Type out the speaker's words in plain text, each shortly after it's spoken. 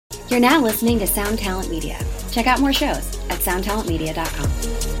You're now listening to Sound Talent Media. Check out more shows at soundtalentmedia.com.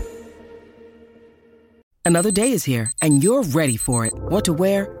 Another day is here, and you're ready for it. What to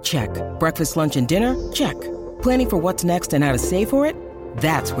wear? Check. Breakfast, lunch, and dinner? Check. Planning for what's next and how to save for it?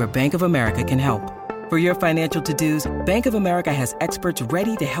 That's where Bank of America can help. For your financial to-dos, Bank of America has experts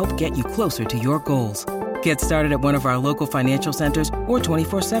ready to help get you closer to your goals. Get started at one of our local financial centers or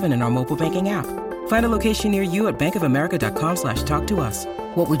 24/7 in our mobile banking app. Find a location near you at bankofamerica.com/talktous.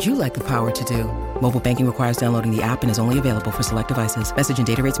 What would you like the power to do? Mobile banking requires downloading the app and is only available for select devices. Message and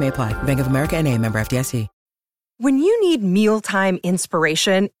data rates may apply. Bank of America N.A., member FDIC. When you need mealtime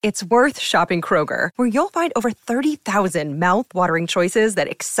inspiration, it's worth shopping Kroger, where you'll find over 30,000 mouth-watering choices that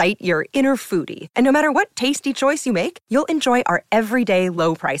excite your inner foodie. And no matter what tasty choice you make, you'll enjoy our everyday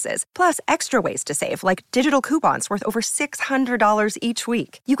low prices, plus extra ways to save, like digital coupons worth over $600 each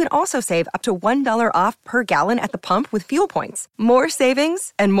week. You can also save up to $1 off per gallon at the pump with fuel points. More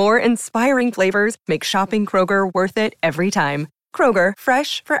savings and more inspiring flavors make shopping Kroger worth it every time. Kroger,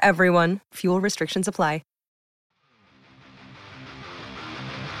 fresh for everyone. Fuel restrictions apply.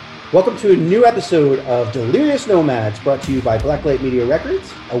 Welcome to a new episode of Delirious Nomads, brought to you by Blacklight Media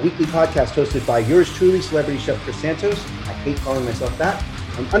Records, a weekly podcast hosted by yours truly, celebrity chef Chris Santos. I hate calling myself that.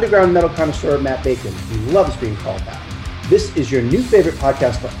 And underground metal connoisseur Matt Bacon, who loves being called that. This is your new favorite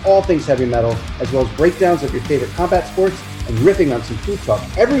podcast for all things heavy metal, as well as breakdowns of your favorite combat sports and riffing on some food talk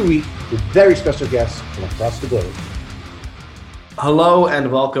every week with very special guests from across the globe. Hello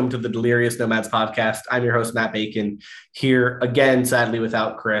and welcome to the Delirious Nomads podcast. I'm your host, Matt Bacon, here again, sadly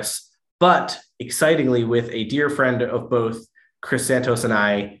without Chris, but excitingly with a dear friend of both Chris Santos and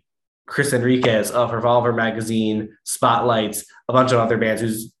I, Chris Enriquez of Revolver Magazine, Spotlights, a bunch of other bands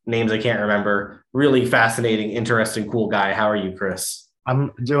whose names I can't remember. Really fascinating, interesting, cool guy. How are you, Chris?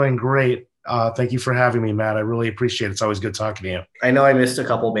 I'm doing great. Thank you for having me, Matt. I really appreciate it. It's always good talking to you. I know I missed a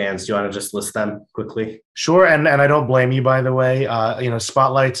couple bands. Do you want to just list them quickly? Sure. And I don't blame you, by the way.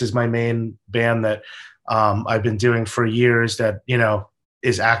 Spotlights is my main band that I've been doing for years that,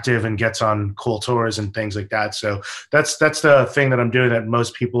 is active and gets on cool tours and things like that. So that's the thing that I'm doing that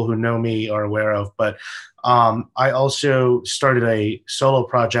most people who know me are aware of. But I also started a solo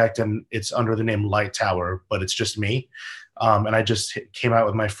project, and it's under the name Light Tower, but it's just me. And I just came out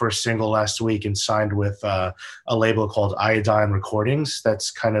with my first single last week and signed with a label called Iodine Recordings. That's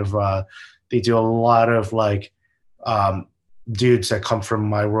kind of, they do a lot of dudes that come from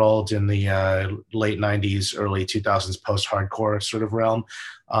my world in the late 90s, early 2000s post-hardcore sort of realm.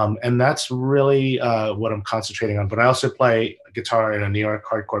 And that's really what I'm concentrating on. But I also play guitar in a New York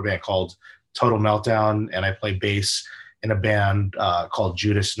hardcore band called Total Meltdown, and I play bass in a band called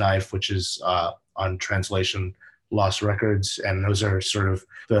Judas Knife, which is on Translation Lost Records, and those are sort of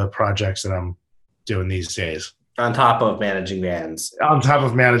the projects that I'm doing these days. On top of managing bands. On top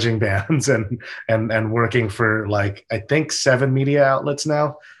of managing bands and working for I think 7 media outlets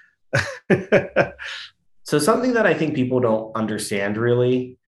now. So something that I think people don't understand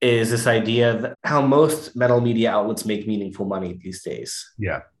really is this idea of how most metal media outlets make meaningful money these days.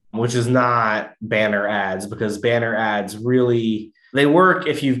 Yeah. Which is not banner ads, because banner ads really, they work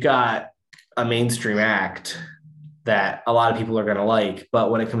if you've got a mainstream act that a lot of people are going to like.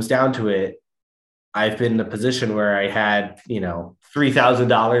 But when it comes down to it, I've been in a position where I had,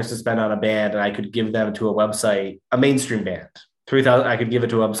 $3,000 to spend on a band, and I could give them to a website, a mainstream band. $3,000, I could give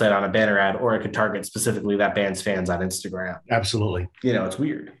it to a website on a banner ad, or I could target specifically that band's fans on Instagram. Absolutely. It's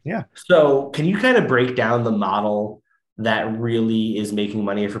weird. Yeah. So can you kind of break down the model that really is making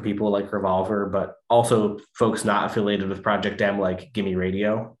money for people like Revolver, but also folks not affiliated with Project M, like Gimme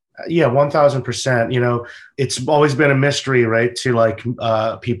Radio? Yeah, 1,000%. It's always been a mystery, right,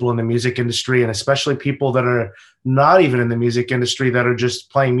 to people in the music industry, and especially people that are not even in the music industry, that are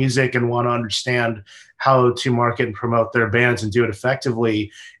just playing music and want to understand how to market and promote their bands and do it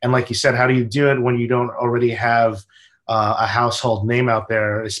effectively. And like you said, how do you do it when you don't already have a household name out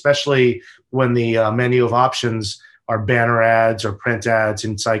there, especially when the menu of options are banner ads or print ads?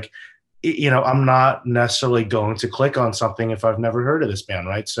 And it's I'm not necessarily going to click on something if I've never heard of this band,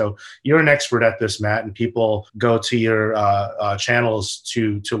 right? So you're an expert at this, Matt, and people go to your channels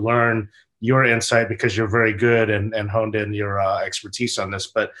to learn your insight because you're very good and honed in your expertise on this.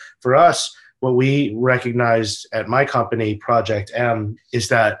 But for us, what we recognized at my company, Project M, is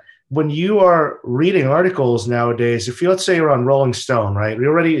that when you are reading articles nowadays, let's say you're on Rolling Stone, right? We're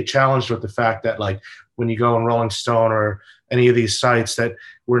already challenged with the fact that when you go on Rolling Stone or any of these sites, that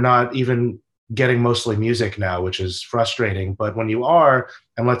we're not even getting mostly music now, which is frustrating. But when you are,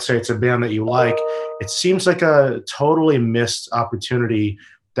 and let's say it's a band that you like, it seems like a totally missed opportunity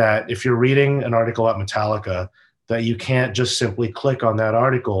that if you're reading an article about Metallica, that you can't just simply click on that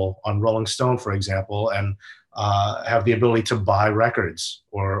article on Rolling Stone, for example, and have the ability to buy records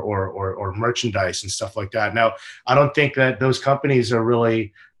or merchandise and stuff like that. Now, I don't think that those companies are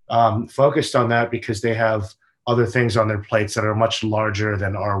really focused on that because they have other things on their plates that are much larger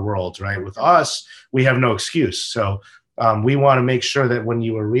than our world, right? With us, we have no excuse. So we want to make sure that when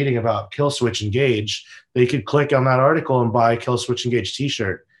you are reading about Killswitch Engage, they could click on that article and buy a Killswitch Engage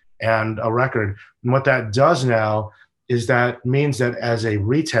t-shirt and a record. And what that does now is that means that as a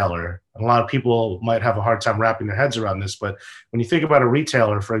retailer, and a lot of people might have a hard time wrapping their heads around this, but when you think about a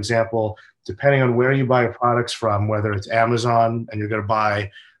retailer, for example, depending on where you buy your products from, whether it's Amazon and you're going to buy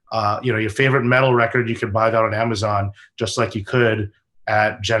your favorite metal record, you could buy that on Amazon just like you could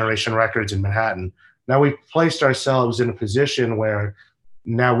at Generation Records in Manhattan. Now we've placed ourselves in a position where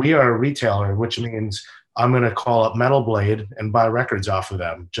now we are a retailer, which means I'm going to call up Metal Blade and buy records off of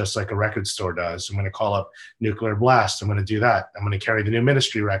them, just like a record store does. I'm going to call up Nuclear Blast. I'm going to do that. I'm going to carry the new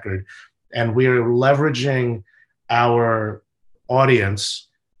Ministry record. And we are leveraging our audience,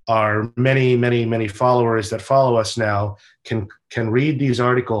 our many, many, many followers that follow us now can read these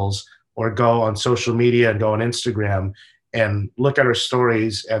articles or go on social media and go on Instagram and look at our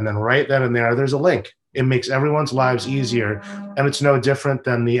stories. And then right then and there's a link. It makes everyone's lives easier. And it's no different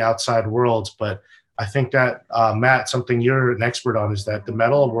than the outside world. But I think that, Matt, something you're an expert on is that the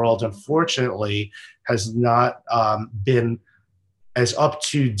metal world, unfortunately, has not been as up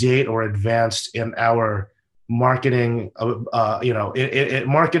to date or advanced in our marketing.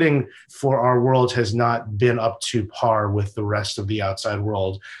 Marketing for our world has not been up to par with the rest of the outside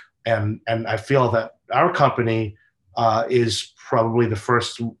world. And I feel that our company is probably the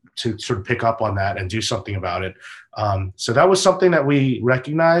first to sort of pick up on that and do something about it. So that was something that we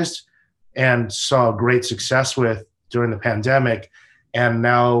recognized and saw great success with during the pandemic. And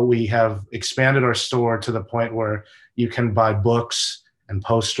now we have expanded our store to the point where you can buy books and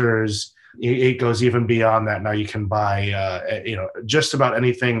posters. It goes even beyond that. Now you can buy, just about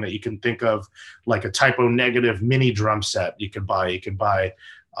anything that you can think of, like a Typo Negative mini drum set you can buy. You can buy,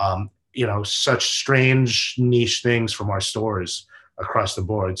 such strange niche things from our stores across the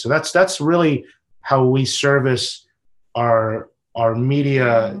board. So that's really how we service our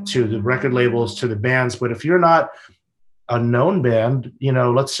media to the record labels, to the bands. But if you're not a known band,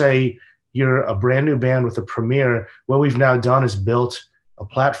 let's say you're a brand new band with a premiere, what we've now done is built a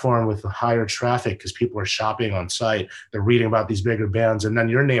platform with a higher traffic because people are shopping on site. They're reading about these bigger bands, and then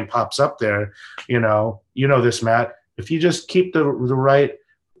your name pops up there. You know this, Matt. If you just keep the right,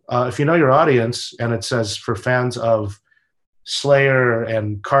 if you know your audience, and it says for fans of Slayer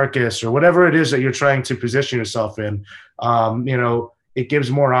and Carcass or whatever it is that you're trying to position yourself in, it gives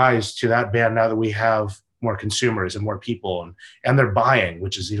more eyes to that band now that we have more consumers and more people, and they're buying,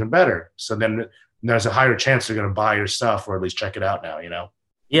 which is even better. So then there's a higher chance they're going to buy your stuff or at least check it out now,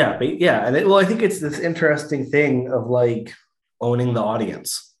 Yeah. And I think it's this interesting thing of like owning the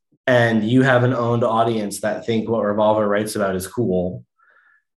audience, and you have an owned audience that think what Revolver writes about is cool.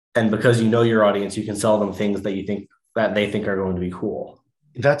 And because you know your audience, you can sell them things that they think are going to be cool.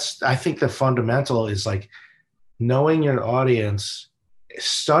 I think the fundamental is like knowing your audience,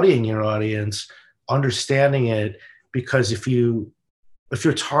 studying your audience, understanding it, because if you are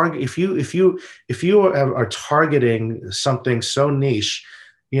targeting something so niche,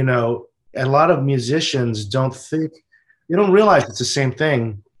 a lot of musicians don't realize it's the same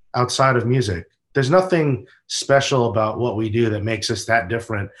thing outside of music. There's nothing special about what we do that makes us that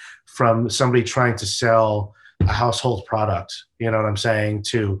different from somebody trying to sell a household product, you know what I'm saying,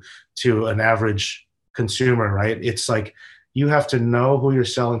 to an average consumer, right? It's like you have to know who you're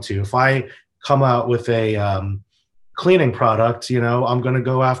selling to. If I come out with a cleaning product, I'm going to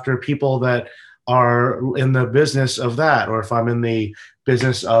go after people that are in the business of that. Or if I'm in the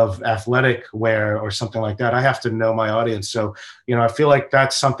business of athletic wear or something like that, I have to know my audience. So, I feel like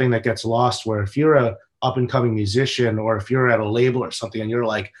that's something that gets lost, where if you're a up and coming musician, or if you're at a label or something and you're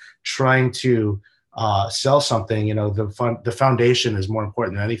like trying to sell something, the foundation is more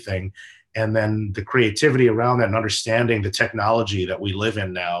important than anything. And then the creativity around that and understanding the technology that we live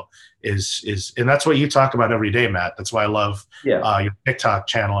in now is, and that's what you talk about every day, Matt. That's why I love your TikTok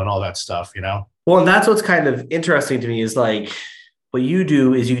channel and all that stuff, Well, and that's what's kind of interesting to me is like, what you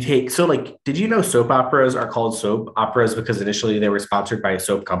do is did you know soap operas are called soap operas because initially they were sponsored by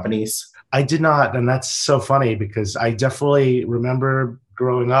soap companies? I did not. And that's so funny because I definitely remember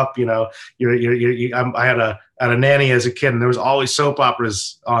growing up, I had a nanny as a kid, and there was always soap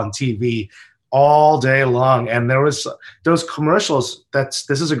operas on TV all day long. And there was those commercials. This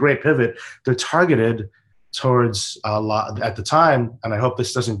is a great pivot. They're targeted towards a lot at the time, and I hope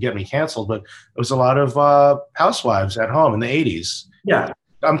this doesn't get me canceled, but it was a lot of housewives at home in the 80s. Yeah.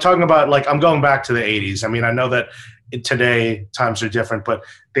 I'm talking about, like, I'm going back to the 80s. I mean, I know that today times are different, but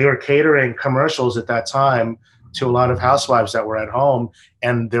they were catering commercials at that time to a lot of housewives that were at home,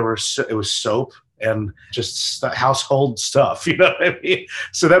 and it was soap and just household stuff, you know what I mean?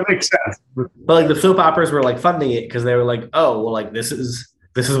 So that makes sense. But like the soap operas were like funding it because they were like, oh, well, like this is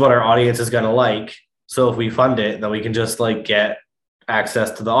what our audience is going to like. So if we fund it, then we can just like get access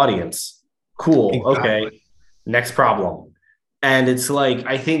to the audience. Cool. Exactly. Okay. Next problem. And it's like,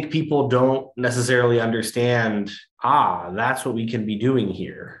 I think people don't necessarily understand, that's what we can be doing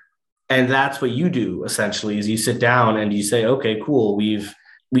here. And that's what you do essentially, is you sit down and you say, okay, cool.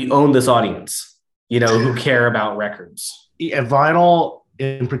 We own this audience, you know, who care about records. Yeah, vinyl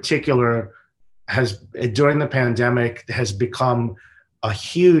in particular during the pandemic has become a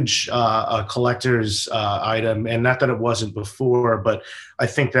huge collector's item, and not that it wasn't before, but I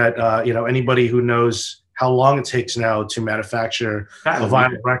think that anybody who knows how long it takes now to manufacture a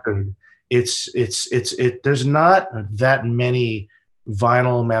vinyl record, there's not that many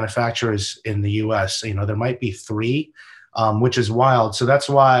vinyl manufacturers in the U.S. You know, there might be 3, which is wild. So that's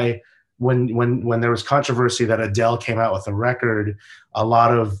why when there was controversy that Adele came out with a record, a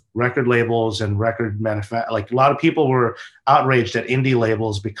lot of record labels and a lot of people were outraged at indie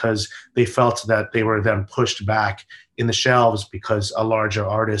labels because they felt that they were then pushed back in the shelves because a larger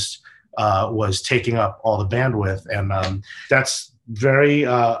artist was taking up all the bandwidth. And that's very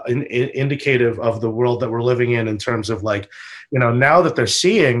indicative of the world that we're living in terms of, like, you know, now that they're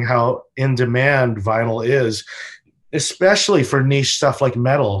seeing how in demand vinyl is, especially for niche stuff like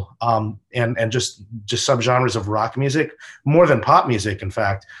metal, and just subgenres of rock music, more than pop music. In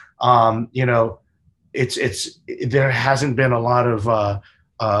fact, you know, there hasn't been a lot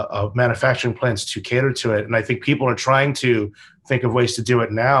of manufacturing plants to cater to it, and I think people are trying to think of ways to do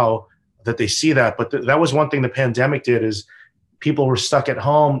it now that they see that. But that was one thing the pandemic did, is people were stuck at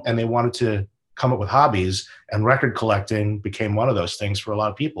home and they wanted to come up with hobbies, and record collecting became one of those things for a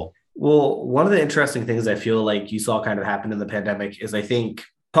lot of people. Well, one of the interesting things I feel like you saw kind of happen in the pandemic is I think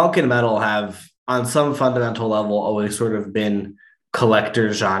punk and metal have, on some fundamental level, always sort of been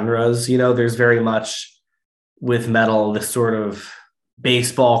collector genres. You know, there's very much with metal this sort of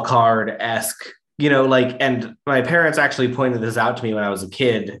baseball card-esque, you know, like, and my parents actually pointed this out to me when I was a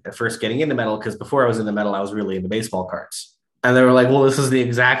kid at first getting into metal, because before I was into metal, I was really into baseball cards. And they were like, well, this is the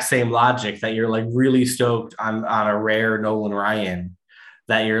exact same logic that you're like really stoked on a rare Nolan Ryan,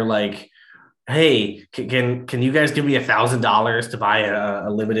 that you're like, hey, can you guys give me $1,000 to buy a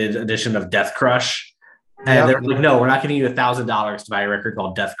limited edition of Death Crush? And they're like, no, we're not giving you $1,000 to buy a record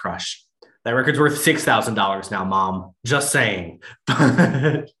called Death Crush. That record's worth $6,000 now, Mom. Just saying.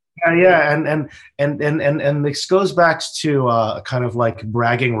 Yeah, and this goes back to kind of like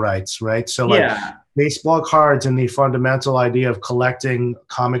bragging rights, right? So like baseball cards and the fundamental idea of collecting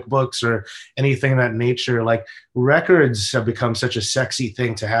comic books or anything of that nature, like records have become such a sexy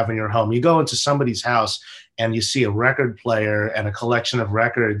thing to have in your home. You go into somebody's house and you see a record player and a collection of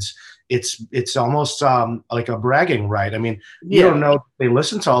records. It's almost like a bragging right. I mean, you don't know if they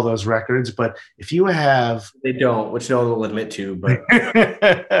listen to all those records, but if you have... They don't, which no one will admit to, but...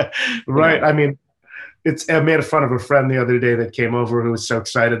 Right. I mean, I made fun of a friend the other day that came over who was so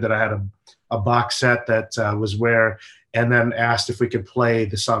excited that I had a box set that was rare, and then asked if we could play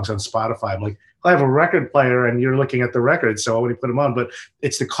the songs on Spotify. I'm like, I have a record player and you're looking at the records, so I want to put them on. But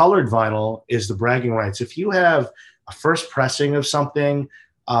it's the colored vinyl is the bragging rights. If you have a first pressing of something,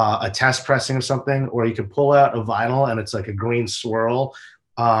 a test pressing of something, or you can pull out a vinyl and it's like a green swirl,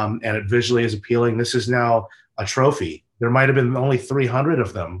 and it visually is appealing, this is now a trophy. There might have been only 300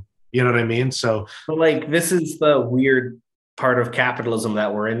 of them. You know what I mean? So, but like, this is the weird part of capitalism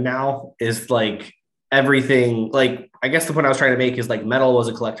that we're in now, is like everything, like, I guess the point I was trying to make is like metal was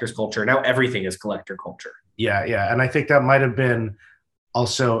a collector's culture. Now everything is collector culture. Yeah. And I think that might have been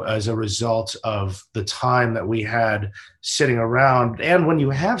also as a result of the time that we had sitting around. And when you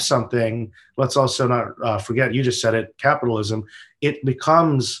have something, let's also not forget, you just said it, capitalism, it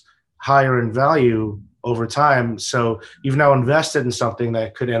becomes higher in value over time. So you've now invested in something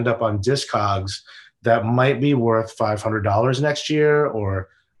that could end up on Discogs that might be worth $500 next year or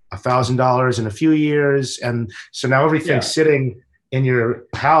 $1,000 in a few years. And so now everything's sitting in your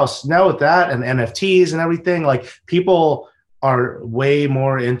house. Now with that and NFTs and everything, like people are way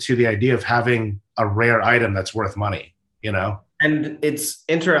more into the idea of having a rare item that's worth money, you know? And it's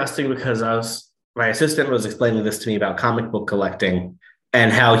interesting because my assistant was explaining this to me about comic book collecting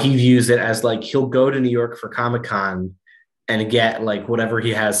and how he views it as like, he'll go to New York for Comic-Con and get like whatever he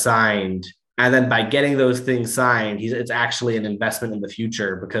has signed And then by getting those things signed, it's actually an investment in the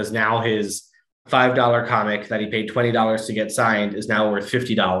future, because now his $5 comic that he paid $20 to get signed is now worth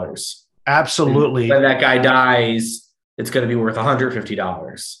 $50. Absolutely. And when that guy dies, it's going to be worth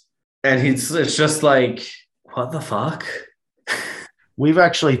 $150. And it's just like, what the fuck? We've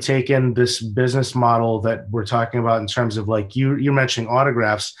actually taken this business model that we're talking about in terms of, like, you're mentioning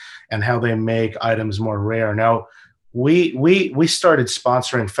autographs and how they make items more rare. Now, we started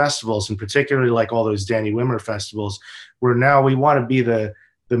sponsoring festivals, and particularly like all those Danny Wimmer festivals, where now we want to be the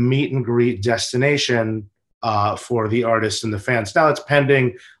meet and greet destination for the artists and the fans. Now, it's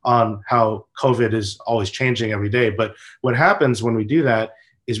pending on how COVID is always changing every day. But what happens when we do that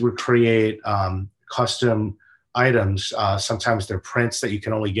is we create custom items. Sometimes they're prints that you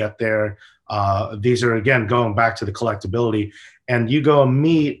can only get there. These are, again, going back to the collectability. And you go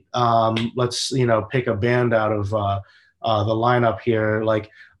meet, let's, pick a band out of the lineup here. Like,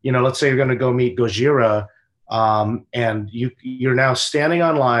 let's say you're going to go meet Gojira, and you're now standing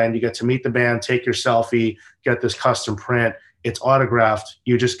online. You get to meet the band, take your selfie, get this custom print. It's autographed.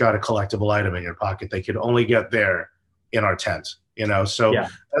 You just got a collectible item in your pocket. They could only get there in our tent. So yeah.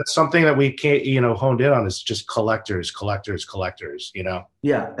 That's something that we can't, honed in on, is just collectors.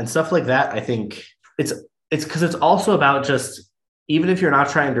 Yeah. And stuff like that. I think it's because it's also about just, even if you're not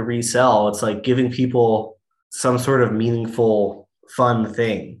trying to resell, it's like giving people some sort of meaningful, fun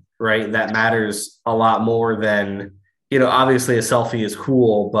thing, right? That matters a lot more than, obviously a selfie is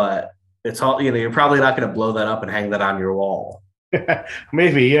cool, but it's all, you're probably not going to blow that up and hang that on your wall.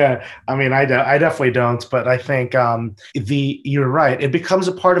 Maybe, yeah. I mean, I definitely don't, but I think you're right. It becomes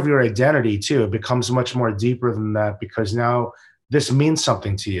a part of your identity too. It becomes much more deeper than that, because now this means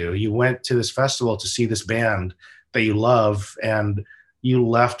something to you. You went to this festival to see this band that you love, and you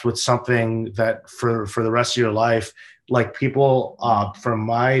left with something that for the rest of your life. Like, people from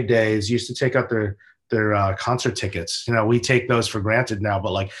my days used to take out their concert tickets. We take those for granted now,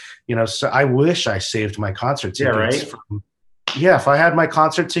 but so I wish I saved my concert tickets. Yeah, right. If I had my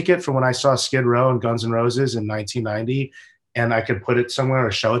concert ticket from when I saw Skid Row and Guns N' Roses in 1990, and I could put it somewhere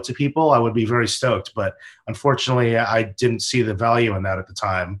or show it to people, I would be very stoked. But unfortunately, I didn't see the value in that at the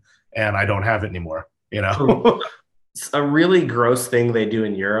time, and I don't have it anymore. It's a really gross thing they do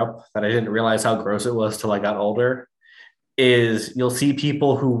in Europe that I didn't realize how gross it was till I got older, is you'll see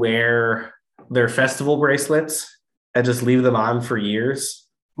people who wear their festival bracelets and just leave them on for years.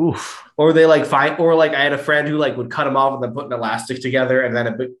 Oof. Or they I had a friend who would cut them off and then put an elastic together, and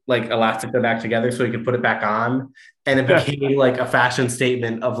then elastic them back together so he could put it back on. And it became a fashion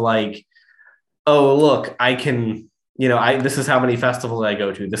statement of oh, look, I can, this is how many festivals I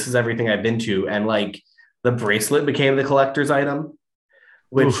go to. This is everything I've been to. And the bracelet became the collector's item,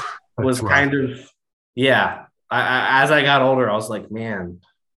 which was kind of, yeah. As I got older, I was like, man,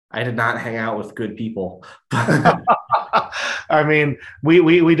 I did not hang out with good people. I mean,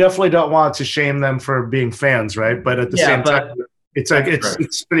 we definitely don't want to shame them for being fans, right? But at the same time,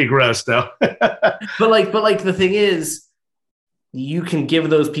 it's pretty gross, though. but the thing is, you can give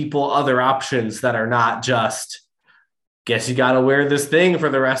those people other options that are not just, guess you got to wear this thing for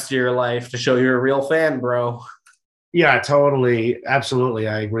the rest of your life to show you're a real fan, bro. Yeah, totally. Absolutely.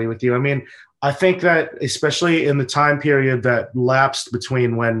 I agree with you. I mean, I think that especially in the time period that lapsed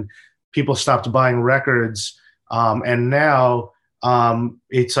between when people stopped buying records and now,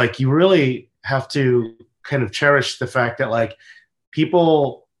 it's you really have to kind of cherish the fact that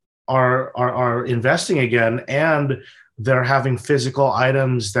people are investing again, and they're having physical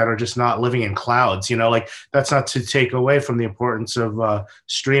items that are just not living in clouds. That's not to take away from the importance of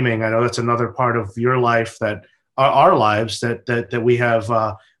streaming. I know that's another part of your life, that our lives that we have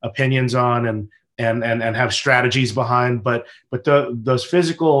opinions on and have strategies behind, but those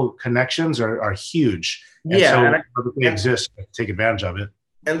physical connections are huge. Yeah, so they exist to take advantage of it.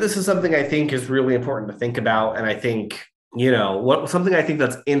 And this is something I think is really important to think about. And I think, something I think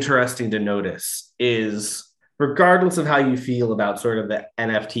that's interesting to notice is, regardless of how you feel about sort of the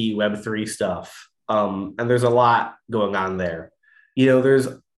NFT Web3 stuff, and there's a lot going on there,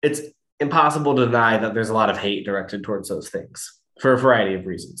 it's impossible to deny that there's a lot of hate directed towards those things for a variety of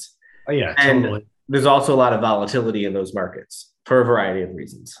reasons. Oh, yeah, and totally. There's also a lot of volatility in those markets for a variety of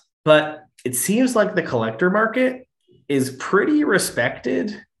reasons. But it seems like the collector market is pretty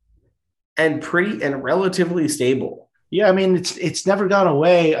respected and relatively stable. Yeah, I mean, it's never gone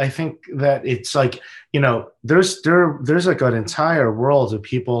away. I think that it's there's an entire world of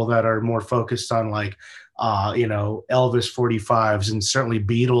people that are more focused on Elvis 45s and certainly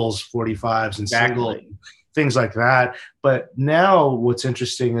Beatles 45s and single things like that. But now what's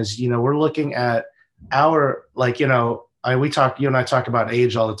interesting is, we're looking at our, you and I talk about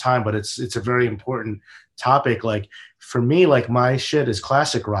age all the time, but it's a very important topic. Like for me, like my shit is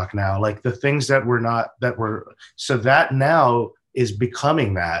classic rock now. Like the things that so that now is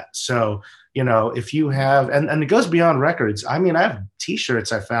becoming that. So, you know, if you have, and it goes beyond records. I mean, I have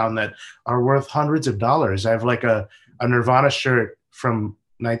t-shirts I found that are worth hundreds of dollars. I have like a Nirvana shirt from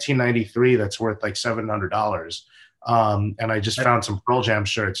 1993 that's worth like $700. And I just found some Pearl Jam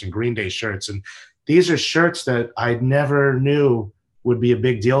shirts and Green Day shirts. And these are shirts that I never knew would be a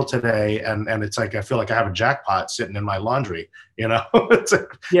big deal today. And it's like, I feel like I have a jackpot sitting in my laundry, you know? It's like,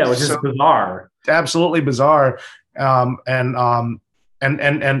 yeah, which is bizarre. Absolutely bizarre. And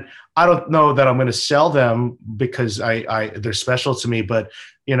I don't know that I'm going to sell them because they're special to me, but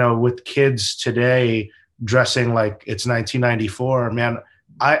you know, with kids today dressing like it's 1994, man,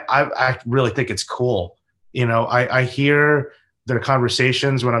 I really think it's cool. You know, I hear their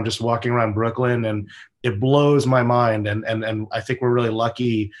conversations when I'm just walking around Brooklyn, and it blows my mind. And I think we're really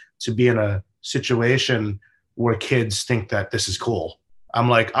lucky to be in a situation where kids think that this is cool. I'm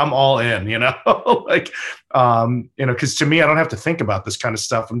like, I'm all in, you know, like, you know, because to me, I don't have to think about this kind of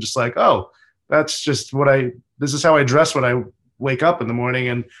stuff. I'm just like, oh, that's just this is how I dress when I wake up in the morning,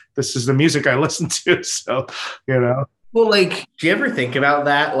 and this is the music I listen to. So, you know. Well, like, do you ever think about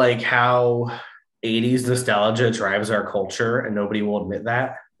that? Like how 80s nostalgia drives our culture and nobody will admit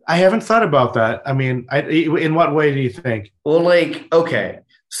that? I haven't thought about that. I mean, in what way do you think? Well, like, okay,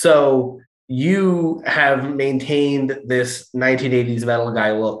 so you have maintained this 1980s metal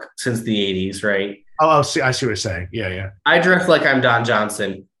guy look since the 80s, right? Oh, I see what you're saying. Yeah. I dress like I'm Don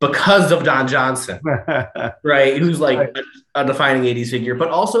Johnson because of Don Johnson, right? Who's like Right. a defining 80s figure. But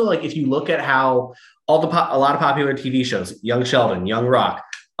also, like, if you look at how a lot of popular TV shows, Young Sheldon, Young Rock,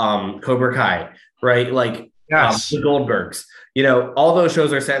 Cobra Kai, right? Like, Yes. the Goldbergs, you know, all those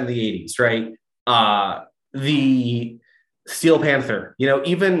shows are set in the 80s, right? The Steel Panther, you know,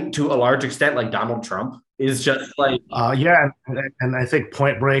 even to a large extent, like Donald Trump is just like, Yeah, and I think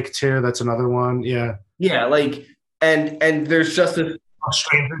Point Break too. That's another one. Yeah. yeah, like, and there's just this,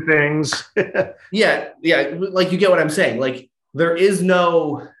 Stranger Things. yeah, like, you get what I'm saying. Like, there is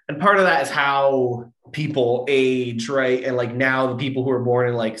no, and part of that is how people age, right? And like now the people who are born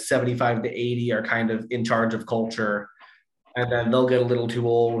in like 75 to 80 are kind of in charge of culture, and then they'll get a little too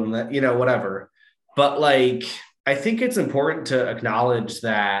old and that, you know, whatever. But like, I think it's important to acknowledge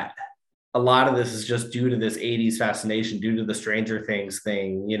that a lot of this is just due to this 80s fascination, due to the Stranger Things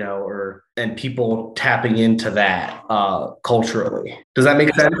thing, you know, and people tapping into that culturally. Does that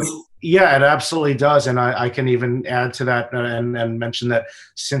make sense? Yeah, it absolutely does. And I can even add to that and mention that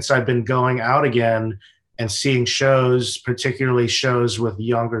since I've been going out again and seeing shows, particularly shows with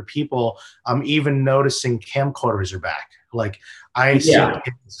younger people, I'm even noticing camcorders are back. Like I see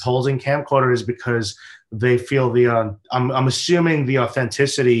kids holding camcorders because they feel I'm assuming the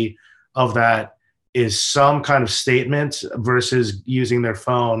authenticity of that is some kind of statement versus using their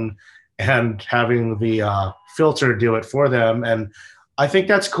phone and having the filter do it for them. And I think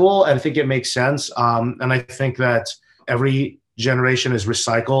that's cool. And I think it makes sense. And I think that every generation is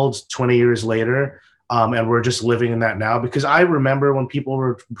recycled 20 years later. And we're just living in that now, because I remember when people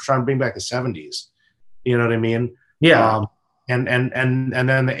were trying to bring back the 70s, you know what I mean? Yeah. And then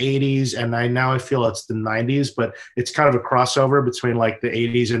the 80s, and I feel it's the 90s, but it's kind of a crossover between like the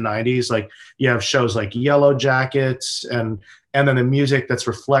 80s and 90s. Like you have shows like Yellow Jackets and then the music that's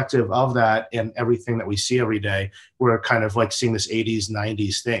reflective of that and everything that we see every day. We're kind of like seeing this 80s,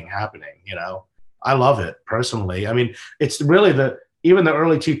 90s thing happening, you know? I love it personally. I mean, it's really even the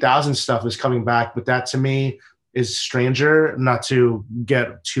early 2000s stuff is coming back, but that to me is stranger. Not to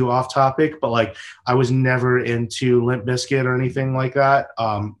get too off topic, but like I was never into Limp Bizkit or anything like that.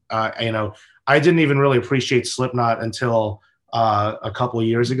 You know, I didn't even really appreciate Slipknot until a couple of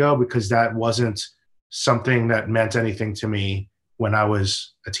years ago, because that wasn't something that meant anything to me when I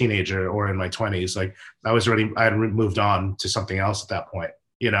was a teenager or in my 20s. Like I had moved on to something else at that point.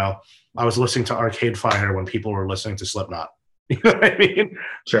 You know, I was listening to Arcade Fire when people were listening to Slipknot. You know what I mean?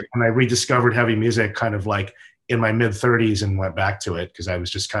 Sure. And I rediscovered heavy music kind of like in my mid 30s and went back to it because I was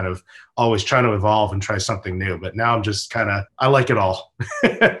just kind of always trying to evolve and try something new. But now I'm just I like it all.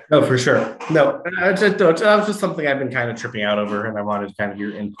 No, for sure. No, that was just something I've been kind of tripping out over, and I wanted kind of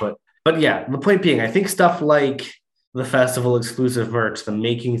your input. But yeah, the point being, I think stuff like the festival exclusive merch, the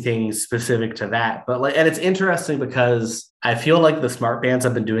making things specific to that, but and it's interesting because I feel like the smart bands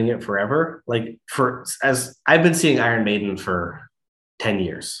have been doing it forever. Like as I've been seeing Iron Maiden for 10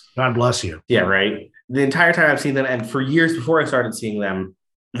 years. God bless you. Yeah, right. The entire time I've seen them, and for years before I started seeing them,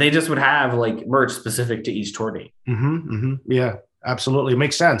 they just would have like merch specific to each tour date. Yeah. Absolutely. It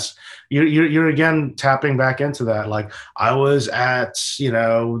makes sense. You're again tapping back into that. Like I was at,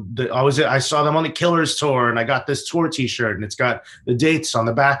 I saw them on the Killers tour and I got this tour t-shirt and it's got the dates on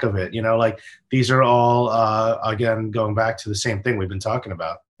the back of it, like these are all, again, going back to the same thing we've been talking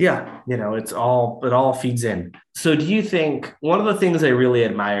about. Yeah. It all feeds in. So do you think one of the things I really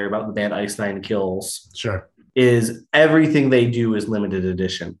admire about the band Ice Nine Kills Sure. is everything they do is limited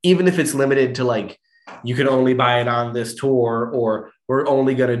edition, even if it's limited to like, you can only buy it on this tour, or we're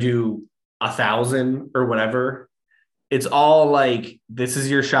only going to do 1,000 or whatever. It's all like, this is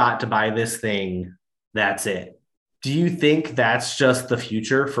your shot to buy this thing. That's it. Do you think that's just the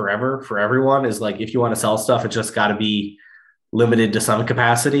future forever for everyone? Is like, if you want to sell stuff, it's just got to be limited to some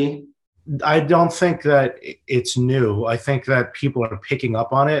capacity? I don't think that it's new. I think that people are picking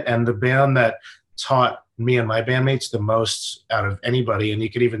up on it. And the band that taught me and my bandmates the most out of anybody, and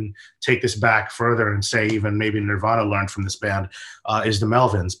you could even take this back further and say even maybe Nirvana learned from this band, is the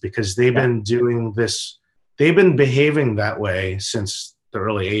Melvins, because they've been doing this, they've been behaving that way since the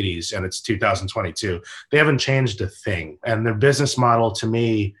early 80s, and it's 2022. They haven't changed a thing. And their business model to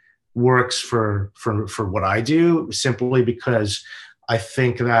me works for what I do, simply because I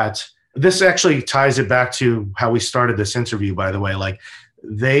think that this actually ties it back to how we started this interview, by the way. Like,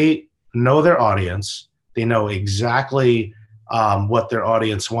 they know their audience. They know exactly what their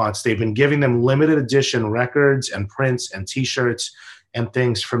audience wants. They've been giving them limited edition records and prints and T-shirts and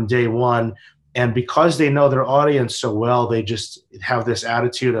things from day one. And because they know their audience so well, they just have this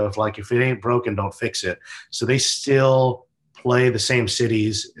attitude of like, if it ain't broken, don't fix it. So they still play the same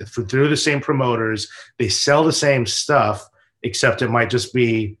cities through the same promoters. They sell the same stuff, except it might just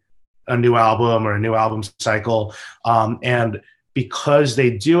be a new album or a new album cycle. And because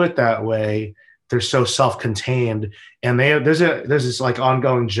they do it that way, they're so self-contained. And there's this like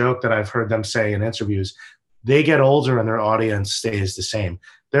ongoing joke that I've heard them say in interviews. They get older and their audience stays the same.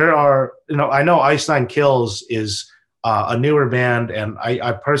 There are, I know Ice Nine Kills is a newer band, and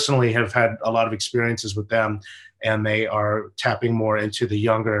I personally have had a lot of experiences with them, and they are tapping more into the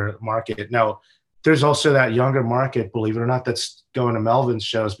younger market. Now, there's also that younger market, believe it or not, that's going to Melvin's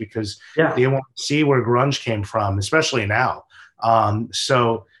shows because they want to see where grunge came from, especially now.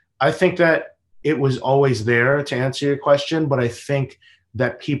 So I think that it was always there, to answer your question, but I think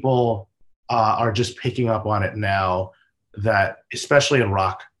that people are just picking up on it now, that especially in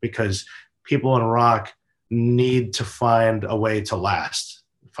rock, because people in rock need to find a way to last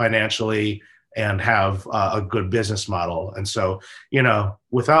financially and have a good business model. And so,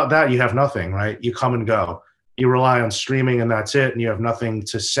 without that, you have nothing, right? You come and go. You rely on streaming and that's it. And you have nothing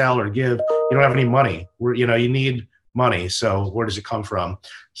to sell or give. You don't have any money. You need money. So where does it come from?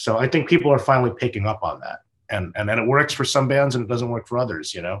 So I think people are finally picking up on that. And it works for some bands and it doesn't work for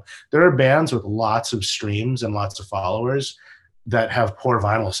others. There are bands with lots of streams and lots of followers that have poor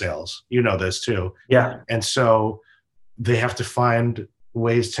vinyl sales. This too. Yeah. And so they have to find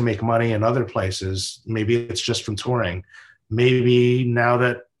ways to make money in other places. Maybe it's just from touring. Maybe now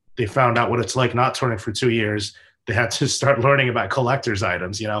that they found out what it's like not touring for 2 years, they had to start learning about collector's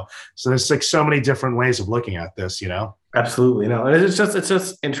items, So there's like so many different ways of looking at this, Absolutely. No, it's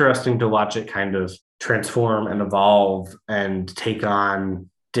just interesting to watch it kind of transform and evolve and take on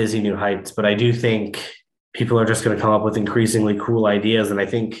dizzy new heights. But I do think people are just going to come up with increasingly cool ideas. And I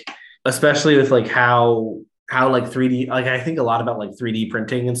think, especially with like how like 3D, like I think a lot about like 3D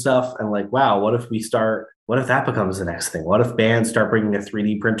printing and stuff. And like, wow, what if that becomes the next thing? What if bands start bringing a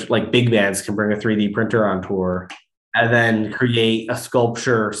 3D printer, like big bands can bring a 3D printer on tour and then create a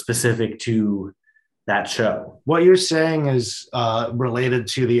sculpture specific to that show? What you're saying is related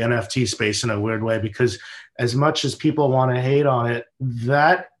to the NFT space in a weird way, because as much as people want to hate on it,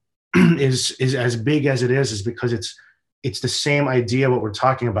 that is as big as it is because it's the same idea what we're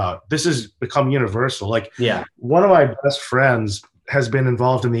talking about. This has become universal. Like, one of my best friends has been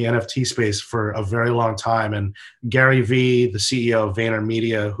involved in the NFT space for a very long time. And Gary Vee, the CEO of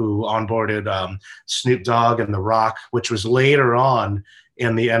VaynerMedia, who onboarded Snoop Dogg and The Rock, which was later on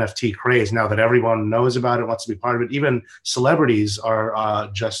in the NFT craze. Now that everyone knows about it, wants to be part of it, even celebrities are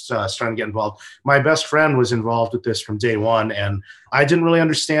just starting to get involved. My best friend was involved with this from day one, and I didn't really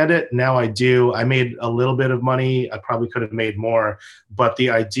understand it. Now I do. I made a little bit of money. I probably could have made more, but the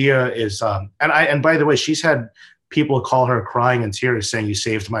idea is, and by the way, she's had people call her crying in tears saying, "You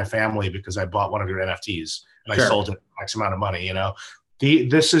saved my family because I bought one of your NFTs and I sold it for X amount of money."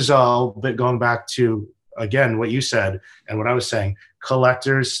 This is all bit going back to, again, what you said and what I was saying,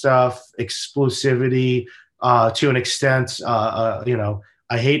 collectors stuff, exclusivity, to an extent. I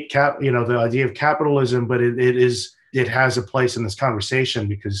hate the idea of capitalism, but it is it has a place in this conversation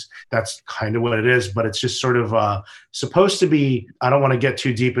because that's kind of what it is. But it's just sort of supposed to be, I don't want to get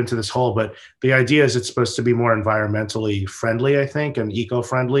too deep into this hole, but the idea is it's supposed to be more environmentally friendly, I think, and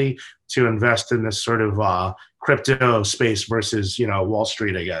eco-friendly to invest in this sort of crypto space versus, Wall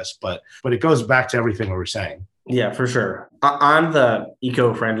Street, I guess. But it goes back to everything we were saying. Yeah, for sure. On the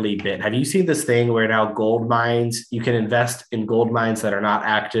eco-friendly bit, have you seen this thing where now gold mines, you can invest in gold mines that are not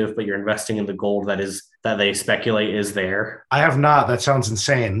active, but you're investing in the gold that they speculate is there? I have not. That sounds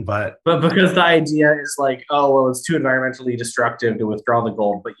insane, but because the idea is like, oh, well, it's too environmentally destructive to withdraw the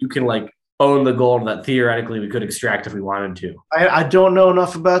gold, but you can like own the gold that theoretically we could extract if we wanted to. I don't know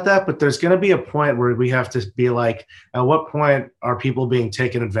enough about that, but there's going to be a point where we have to be like, at what point are people being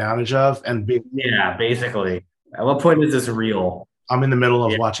taken advantage of? Yeah, basically. At what point is this real? I'm in the middle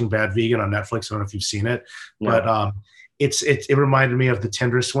of watching Bad Vegan on Netflix. I don't know if you've seen it, but it reminded me of the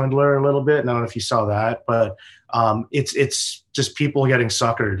Tinder Swindler a little bit. I don't know if you saw that, but it's just people getting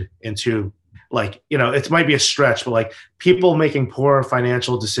suckered into, like, it might be a stretch, but like people making poor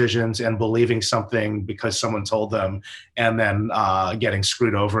financial decisions and believing something because someone told them, and then getting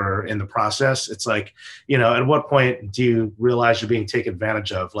screwed over in the process. It's like, at what point do you realize you're being taken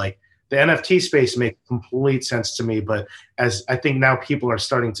advantage of? Like, the NFT space makes complete sense to me, but as I think now people are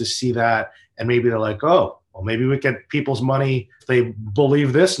starting to see that, and maybe they're like, oh, well, maybe we get people's money. They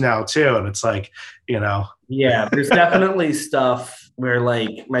believe this now too. And it's like, Yeah, there's definitely stuff where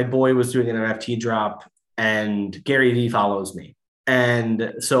like my boy was doing an NFT drop and Gary Vee follows me.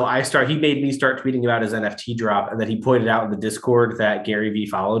 And so he made me start tweeting about his NFT drop. And then he pointed out in the Discord that Gary Vee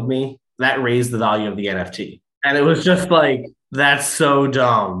followed me. That raised the value of the NFT. And it was just like, that's so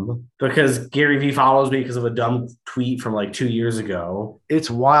dumb because Gary Vee follows me because of a dumb tweet from like 2 years ago. It's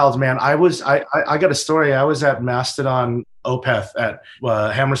wild, man. I got a story. I was at Mastodon Opeth at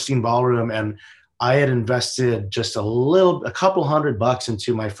Hammerstein Ballroom, and I had invested just a couple $100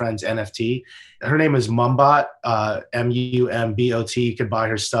 into my friend's NFT. Her name is Mumbot, Mumbot. You could buy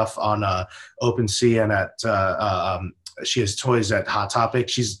her stuff on OpenSea and at she has toys at Hot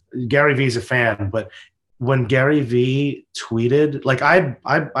Topic. Gary Vee's a fan, but when Gary Vee tweeted, like I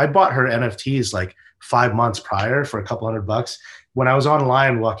bought her NFTs like 5 months prior for a couple $100. When I was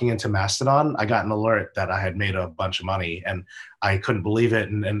online walking into Mastodon, I got an alert that I had made a bunch of money, and I couldn't believe it.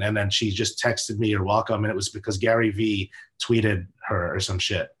 And then she just texted me, "You're welcome." And it was because Gary Vee tweeted her or some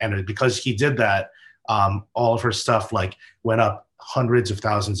shit. And because he did that, all of her stuff like went up hundreds of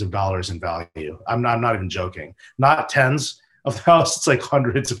thousands of dollars in value. I'm not even joking. Not tens of thousands, it's like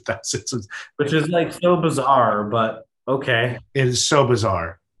hundreds of thousands. Which is like so bizarre, but okay. It is so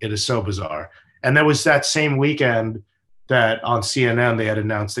bizarre. It is so bizarre. And there was that same weekend that on CNN, they had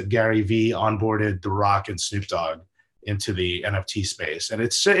announced that Gary Vee onboarded The Rock and Snoop Dogg into the NFT space. And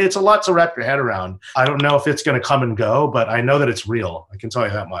it's a lot to wrap your head around. I don't know if it's going to come and go, but I know that it's real. I can tell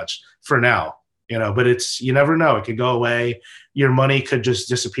you that much for now, but you never know. It could go away. Your money could just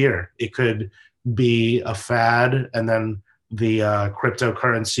disappear. It could be a fad, and then the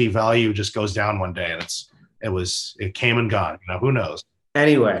cryptocurrency value just goes down one day, and it came and gone. Who knows?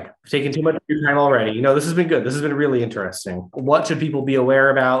 Anyway, I've taken too much of your time already. This has been good. This has been really interesting. What should people be aware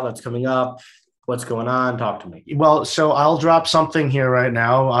about that's coming up? What's going on? Talk to me. Well, so I'll drop something here right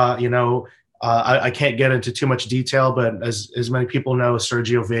now. I can't get into too much detail, but as many people know,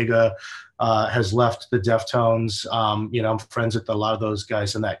 Sergio Vega has left the Deftones. I'm friends with a lot of those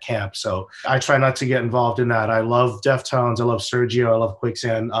guys in that camp. So I try not to get involved in that. I love Deftones. I love Sergio. I love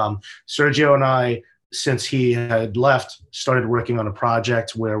Quicksand. Sergio and I, since he had left, started working on a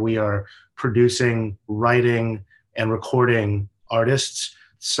project where we are producing, writing, and recording artists.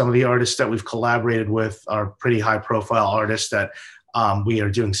 Some of the artists that we've collaborated with are pretty high profile artists that we are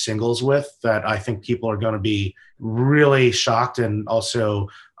doing singles with that I think people are going to be really shocked and also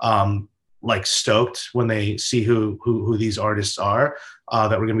like stoked when they see who these artists are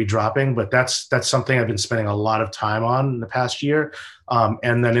that we're going to be dropping. But that's something I've been spending a lot of time on in the past year.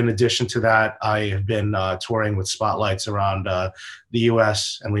 And then in addition to that, I have been touring with spotlights around the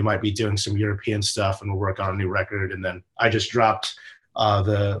US, and we might be doing some European stuff, and we're working on a new record. And then I just dropped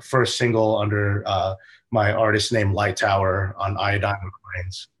the first single under my artist name Light Tower on Iodine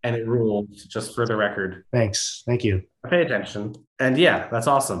Recordings. And it rules, just for the record. Thanks. Thank you. Pay attention. And yeah, that's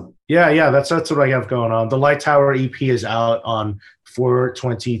awesome. Yeah, that's what I have going on. The Light Tower EP is out on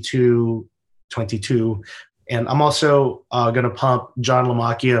 4/22/22. And I'm also going to pump John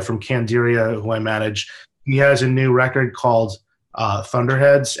Lamacchia from Candiria, who I manage. He has a new record called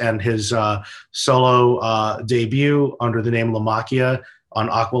Thunderheads, and his solo debut under the name Lamacchia on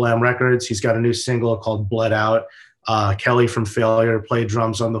Aqualam Records. He's got a new single called Bled Out. Kelly from Failure played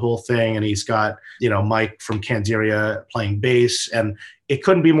drums on the whole thing, and he's got, Mike from Candiria playing bass, and it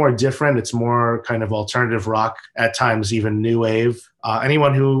couldn't be more different. It's more kind of alternative rock, at times even new wave.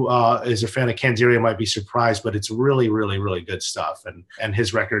 Anyone who is a fan of Candiria might be surprised, but it's really, really, really good stuff. And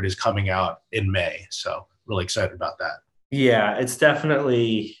his record is coming out in May, so really excited about that. Yeah, it's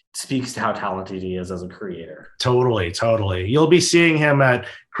definitely speaks to how talented he is as a creator. Totally. You'll be seeing him at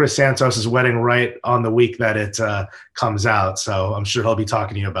Chris Santos's wedding right on the week that it comes out, so I'm sure he'll be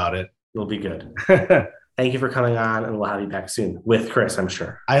talking to you about it. It'll be good. Thank you for coming on, and we'll have you back soon with Chris, I'm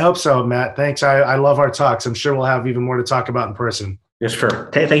sure. I hope so, Matt. Thanks. I love our talks. I'm sure we'll have even more to talk about in person. Yes, sure.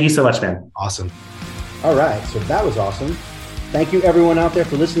 Thank you so much, man. Awesome. All right, so that was awesome. Thank you everyone out there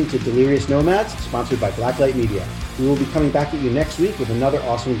for listening to Delirious Nomads, sponsored by Blacklight Media. We will be coming back at you next week with another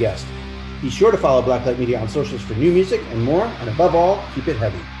awesome guest. Be sure to follow Blacklight Media on socials for new music and more, and above all, keep it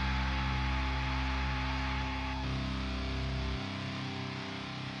heavy.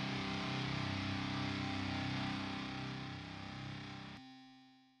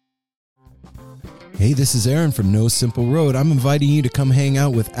 Hey, this is Aaron from No Simple Road. I'm inviting you to come hang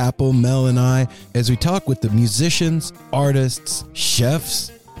out with Apple, Mel, and I as we talk with the musicians, artists,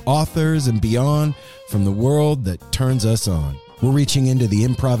 chefs, authors, and beyond from the world that turns us on. We're reaching into the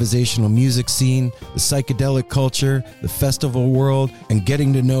improvisational music scene, the psychedelic culture, the festival world, and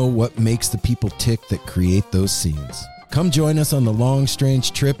getting to know what makes the people tick that create those scenes. Come join us on the long,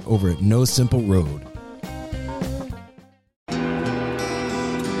 strange trip over at No Simple Road.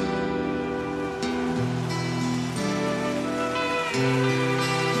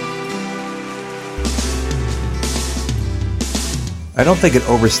 I don't think it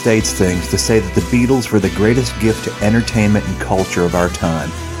overstates things to say that the Beatles were the greatest gift to entertainment and culture of our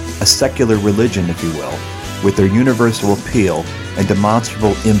time, a secular religion, if you will, with their universal appeal and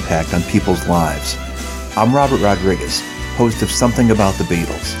demonstrable impact on people's lives. I'm Robert Rodriguez, host of Something About the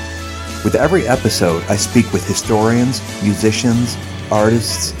Beatles. With every episode, I speak with historians, musicians,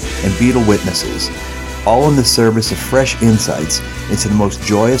 artists, and Beatle witnesses, all in the service of fresh insights into the most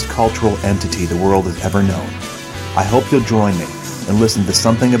joyous cultural entity the world has ever known. I hope you'll join me and listen to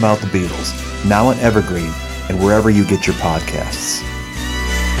Something About the Beatles, now on Evergreen and wherever you get your podcasts.